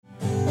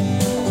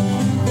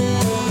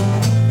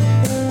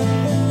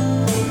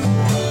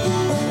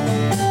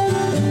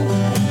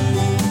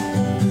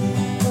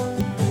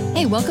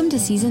welcome to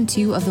Season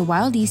 2 of the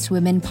Wild East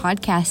Women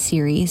podcast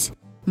series.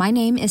 My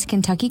name is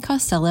Kentucky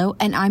Costello,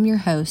 and I'm your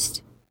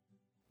host.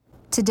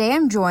 Today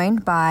I'm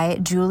joined by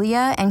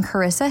Julia and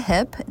Carissa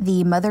Hipp,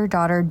 the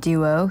mother-daughter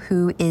duo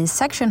who is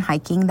section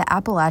hiking the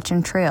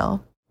Appalachian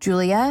Trail.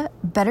 Julia,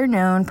 better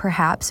known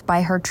perhaps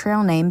by her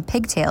trail name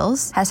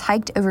Pigtails, has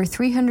hiked over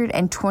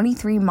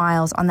 323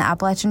 miles on the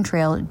Appalachian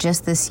Trail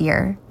just this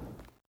year.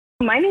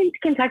 My name's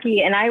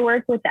Kentucky, and I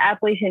work with the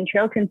Appalachian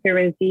Trail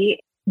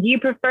Conservancy. Do you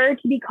prefer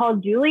to be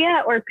called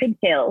Julia or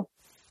Pigtails?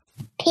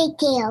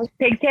 Pigtails.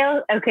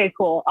 Pigtails? Okay,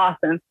 cool.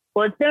 Awesome.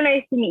 Well, it's so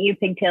nice to meet you,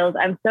 Pigtails.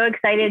 I'm so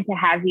excited to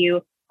have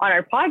you on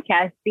our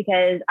podcast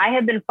because I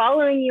have been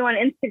following you on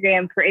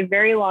Instagram for a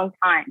very long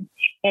time,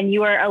 and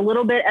you are a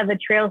little bit of a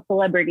trail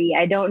celebrity.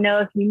 I don't know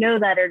if you know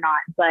that or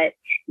not, but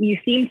you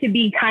seem to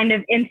be kind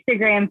of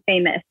Instagram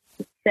famous.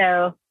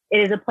 So it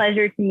is a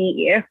pleasure to meet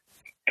you.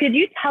 Could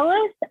you tell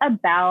us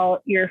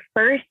about your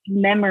first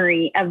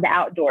memory of the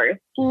outdoors?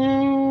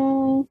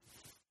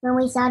 When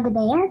we saw the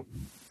bear.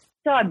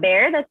 Saw a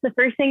bear? That's the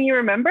first thing you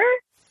remember?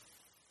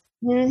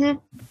 Mm-hmm.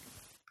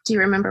 Do you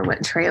remember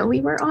what trail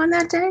we were on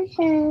that day?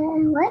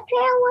 What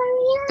trail were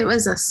we on? It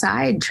was a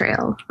side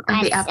trail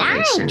of the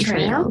Appalachian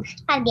Trail.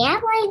 Of the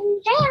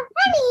Appalachian Trail?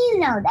 How do you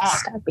know that?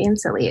 Stop being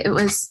silly. It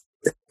was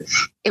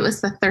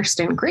the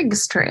Thurston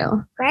Griggs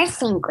Trail.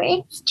 Thurston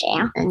Griggs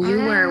Trail. And you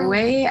were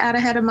way out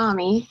ahead of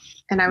Mommy,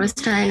 and I was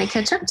trying to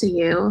catch up to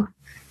you,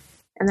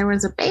 and there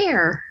was a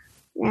bear.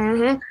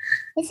 Mm-hmm.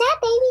 Is that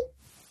baby?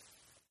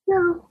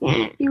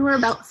 No, you were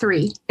about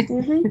 3.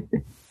 Mm-hmm.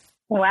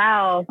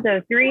 Wow.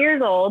 So 3 years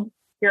old,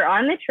 you're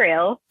on the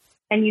trail,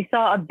 and you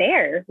saw a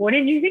bear. What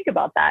did you think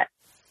about that?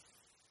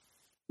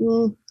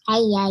 I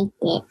liked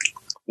it.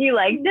 You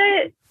liked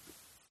it?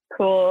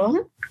 Cool.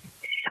 Mm-hmm.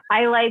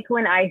 I like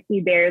when I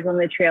see bears on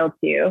the trail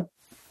too.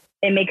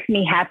 It makes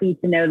me happy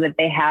to know that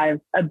they have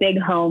a big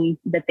home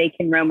that they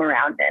can roam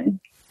around in.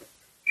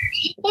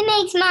 It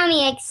makes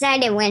Mommy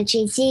excited when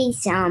she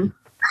sees some.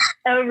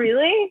 Oh,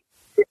 really?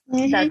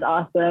 Mm-hmm. That's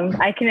awesome.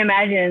 I can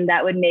imagine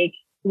that would make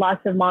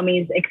lots of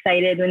mommies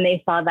excited when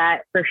they saw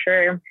that for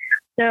sure.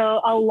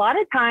 So a lot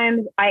of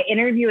times I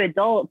interview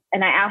adults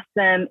and I ask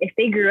them if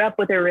they grew up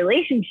with a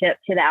relationship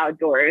to the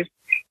outdoors.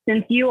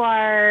 Since you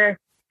are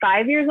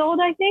 5 years old,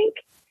 I think,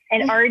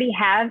 and already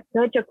have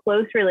such a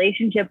close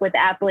relationship with the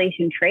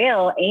Appalachian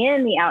Trail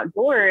and the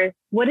outdoors,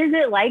 what is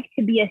it like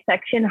to be a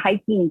section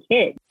hiking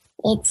kid?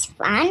 It's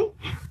fun.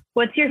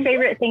 What's your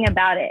favorite thing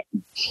about it?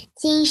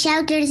 Seeing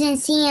shelters and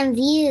seeing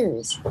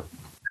views.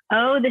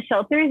 Oh, the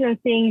shelters and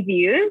seeing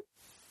views?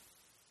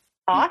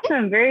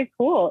 Awesome. Very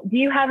cool. Do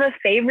you have a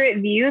favorite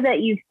view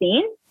that you've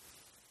seen?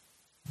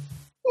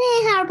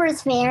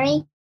 Harper's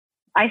Ferry.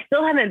 I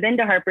still haven't been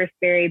to Harper's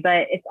Ferry,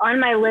 but it's on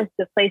my list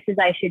of places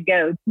I should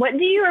go. What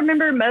do you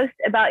remember most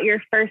about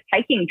your first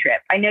hiking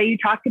trip? I know you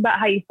talked about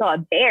how you saw a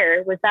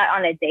bear. Was that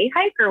on a day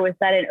hike or was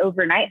that an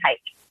overnight hike?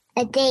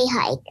 A day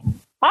hike.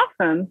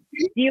 Awesome.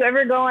 Do you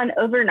ever go on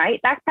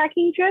overnight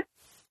backpacking trips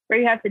where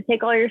you have to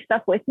take all your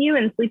stuff with you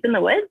and sleep in the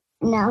woods?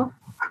 No,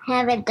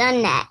 haven't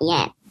done that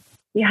yet.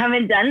 You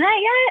haven't done that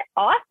yet?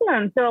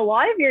 Awesome. So a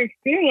lot of your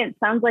experience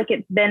sounds like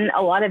it's been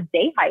a lot of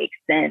day hikes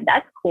then.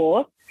 That's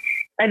cool.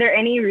 Are there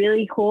any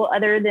really cool,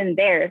 other than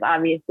bears,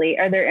 obviously,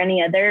 are there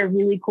any other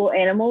really cool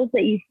animals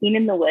that you've seen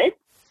in the woods?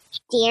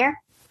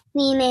 Deer,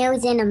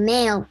 females, and a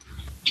male.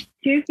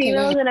 2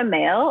 females and a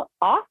male?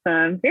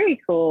 Awesome. Very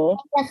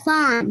cool. The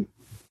fawn.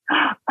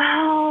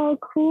 Oh,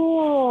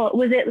 cool.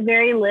 Was it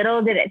very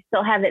little? Did it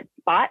still have its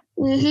spots?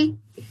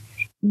 Mm-hmm.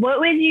 What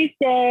would you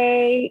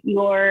say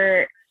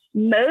your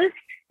most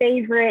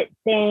favorite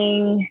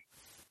thing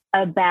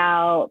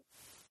about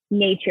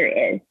nature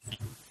is?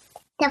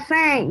 The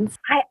ferns.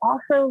 I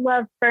also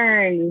love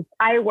ferns.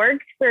 I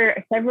worked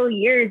for several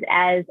years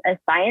as a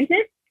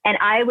scientist, and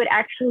I would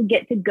actually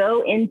get to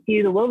go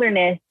into the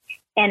wilderness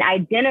and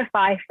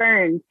identify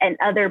ferns and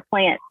other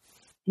plants.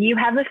 Do you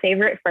have a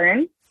favorite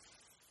fern?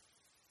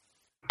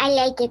 I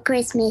like the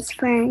Christmas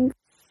ferns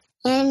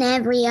and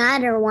every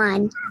other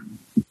one.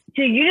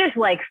 So you just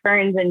like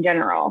ferns in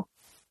general.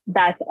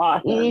 That's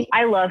awesome. Mm-hmm.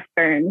 I love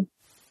ferns.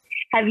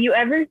 Have you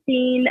ever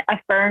seen a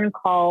fern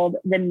called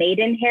the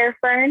maidenhair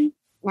fern?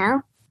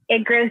 No?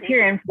 It grows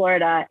here in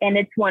Florida, and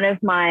it's one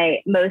of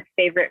my most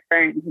favorite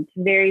ferns. It's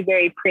very,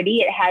 very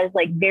pretty. It has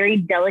like very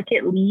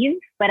delicate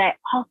leaves, but I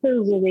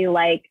also really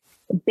like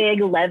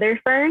big leather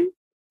ferns.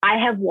 I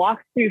have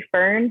walked through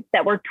ferns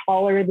that were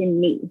taller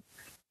than me,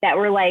 that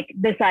were like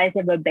the size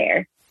of a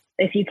bear.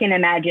 If you can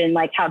imagine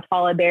like how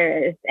tall a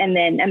bear is, and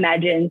then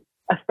imagine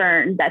a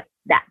fern that's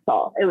that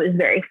tall. It was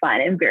very fun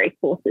and very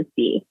cool to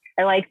see.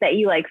 I like that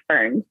you like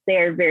ferns. They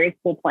are very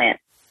cool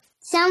plants.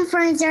 Some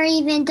ferns are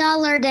even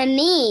taller than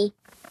me.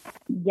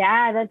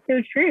 Yeah, that's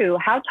so true.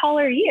 How tall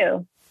are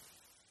you?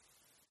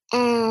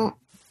 How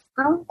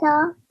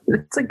tall?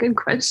 That's a good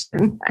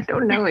question. I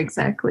don't know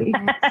exactly.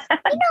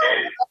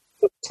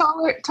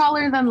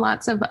 Taller than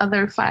lots of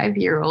other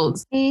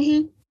 5-year-olds.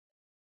 Mm-hmm. Do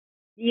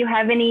you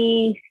have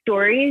any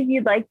stories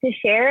you'd like to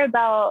share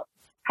about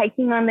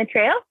hiking on the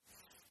trail?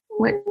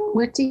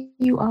 What do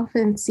you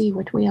often see?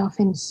 What do we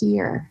often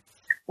hear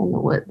in the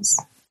woods?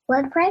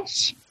 Wood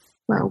thrush?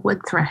 Well, wood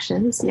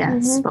thrushes,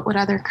 yes. But what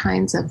other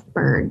kinds of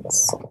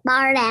birds?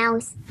 Barred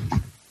owls.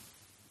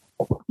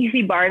 You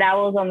see barred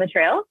owls on the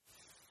trail?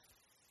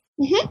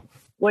 Mm-hmm.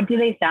 What do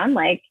they sound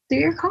like? Do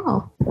your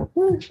call. That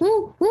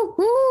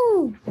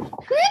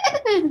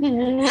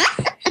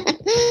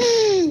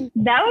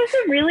was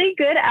a really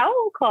good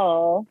owl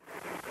call.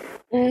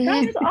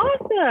 That was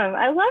awesome.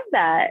 I love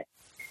that.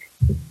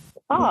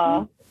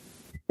 Oh.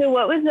 So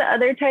what was the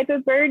other type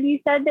of bird you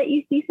said that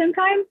you see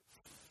sometimes?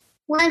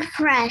 Wood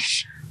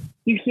thrush.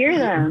 You hear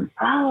them.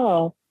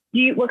 Oh.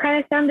 What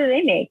kind of sound do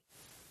they make?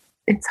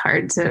 It's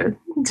hard to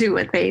do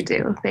what they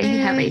do. They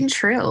have a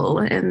trill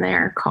in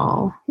their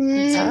call.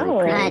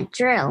 A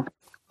drill.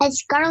 A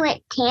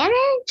scarlet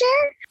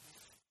tanager?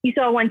 You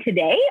saw one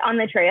today on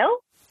the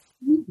trail?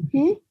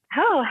 Mm-hmm.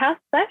 Oh, how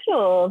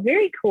special.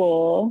 Very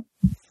cool.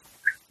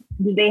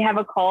 Did they have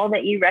a call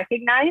that you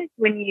recognized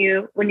when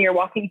you're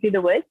walking through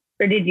the woods?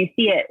 Or did you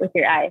see it with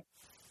your eyes?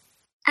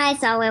 I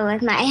saw it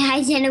with my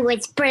eyes and it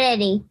was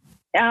pretty.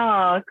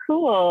 Oh,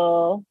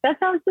 cool. That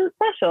sounds so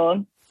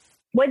special.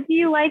 What do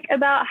you like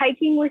about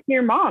hiking with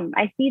your mom?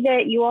 I see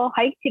that you all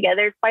hike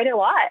together quite a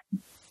lot.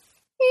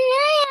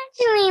 I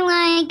actually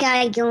like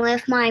hiking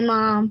with my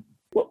mom.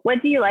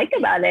 What do you like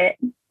about it?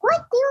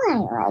 What do I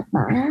like,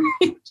 Mom?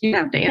 You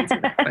have to answer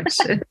that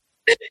question.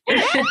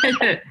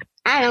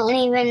 I don't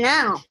even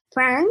know.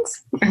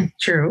 Friends?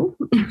 True.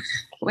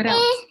 What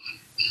else?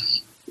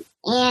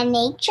 And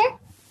nature?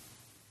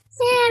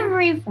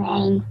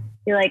 Everything.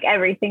 You like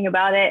everything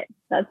about it?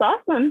 That's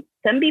awesome.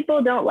 Some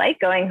people don't like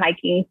going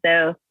hiking,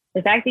 so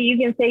the fact that you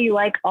can say you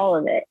like all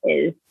of it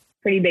is a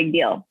pretty big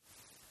deal.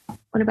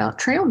 What about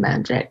trail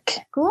magic?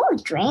 Cool,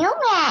 trail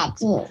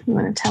magic. You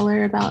want to tell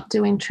her about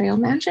doing trail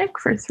magic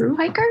for thru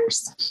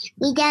hikers?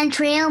 We done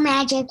trail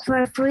magic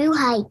for thru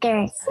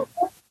hikers.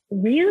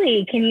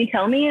 Really? Can you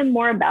tell me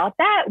more about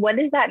that? What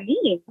does that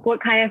mean?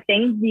 What kind of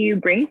things do you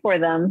bring for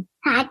them?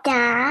 Hot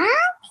dogs?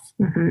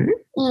 Mm-hmm.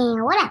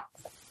 And what else?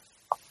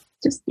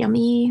 Just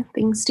yummy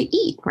things to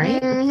eat,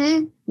 right?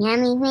 Mm-hmm.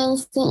 Yummy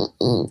things to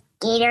eat.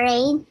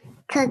 Gatorade,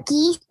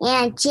 cookies,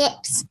 and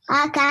chips.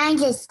 All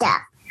kinds of stuff.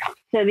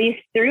 So these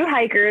thru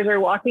hikers are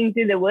walking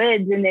through the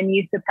woods and then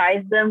you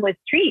surprise them with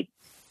treats.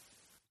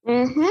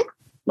 Mm-hmm.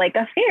 Like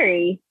a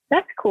fairy.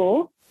 That's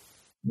cool.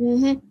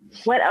 Mm-hmm.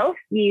 What else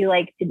do you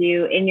like to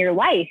do in your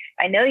life?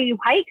 I know you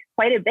hike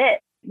quite a bit.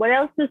 What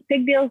else does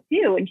Pigtails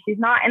do when she's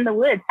not in the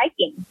woods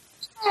hiking?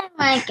 I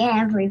like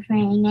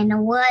everything in the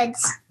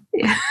woods.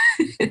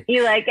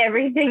 You like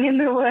everything in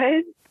the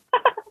woods?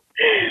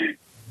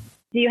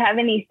 Do you have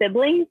any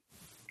siblings?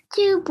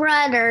 2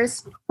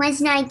 brothers.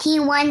 One's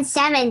 19, one's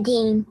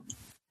 17.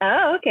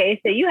 Oh, okay.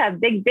 So you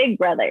have big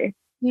brothers.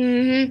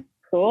 Mm-hmm.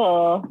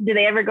 Cool. Do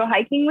they ever go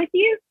hiking with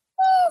you?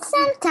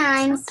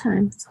 Sometimes.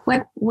 Sometimes.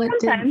 What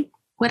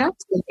else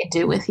do they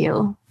do with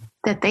you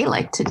that they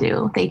like to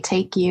do? They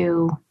take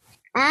you.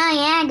 Oh,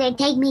 yeah, they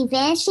take me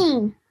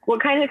fishing. What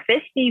kind of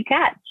fish do you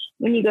catch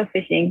when you go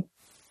fishing?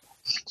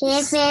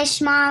 Big fish,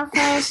 small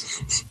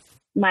fish.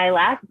 My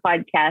last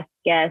podcast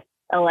guest,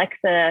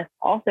 Alexa,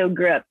 also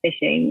grew up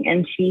fishing,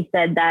 and she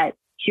said that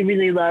she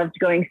really loved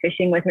going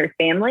fishing with her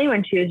family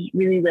when she was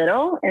really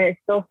little, and it's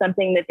still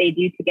something that they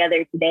do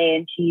together today,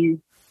 and she's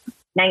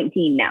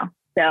 19 now.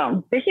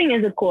 So fishing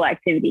is a cool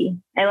activity.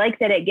 I like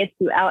that it gets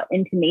you out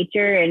into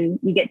nature and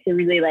you get to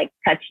really like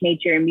touch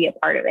nature and be a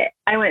part of it.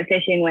 I went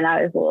fishing when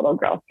I was a little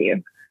girl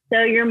too.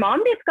 So your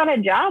mom just got a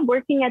job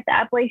working at the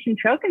Appalachian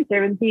Trail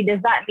Conservancy.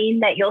 Does that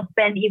mean that you'll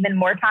spend even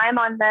more time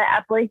on the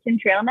Appalachian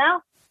Trail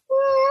now?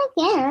 I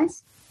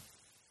guess.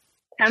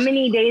 How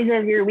many days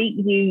of your week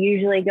do you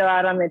usually go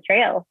out on the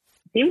trail?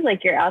 Seems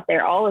like you're out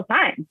there all the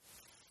time.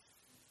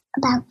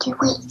 About 2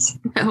 weeks.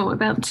 Oh,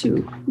 about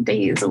 2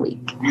 days a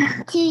week.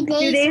 2 days,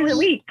 2 days a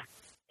week.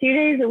 2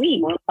 days a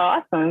week.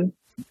 Awesome.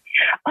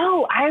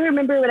 Oh, I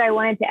remember what I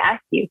wanted to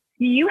ask you.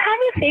 Do you have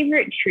a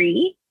favorite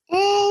tree?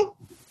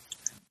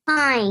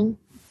 Pine.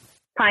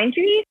 Pine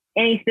trees?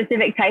 Any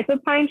specific type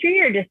of pine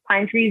tree or just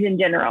pine trees in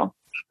general?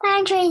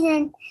 Pine trees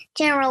in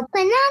general,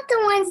 but not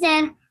the ones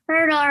that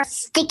are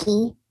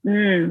sticky.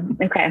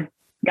 Okay.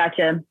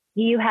 Gotcha.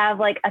 Do you have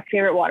like a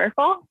favorite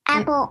waterfall?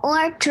 Apple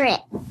Orchard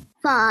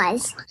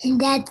Falls.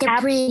 That's the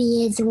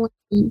prettiest one.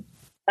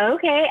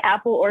 Okay.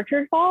 Apple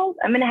Orchard Falls.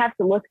 I'm going to have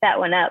to look that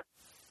one up.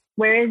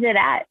 Where is it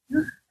at?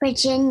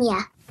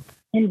 Virginia.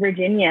 In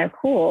Virginia.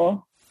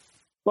 Cool.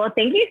 Well,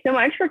 thank you so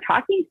much for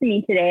talking to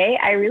me today.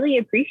 I really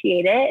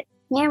appreciate it.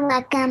 You're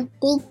welcome.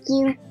 Thank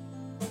you.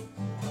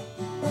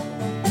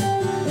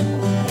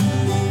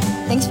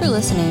 Thanks for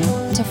listening.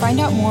 To find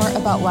out more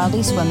about Wild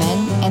East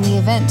Women and the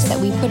events that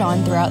we put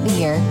on throughout the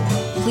year,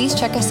 please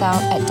check us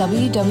out at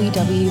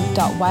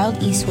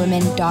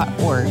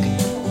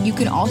www.wildeastwomen.org. You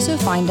can also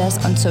find us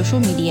on social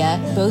media,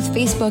 both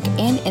Facebook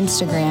and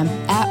Instagram,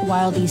 at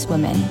Wild East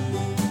Women.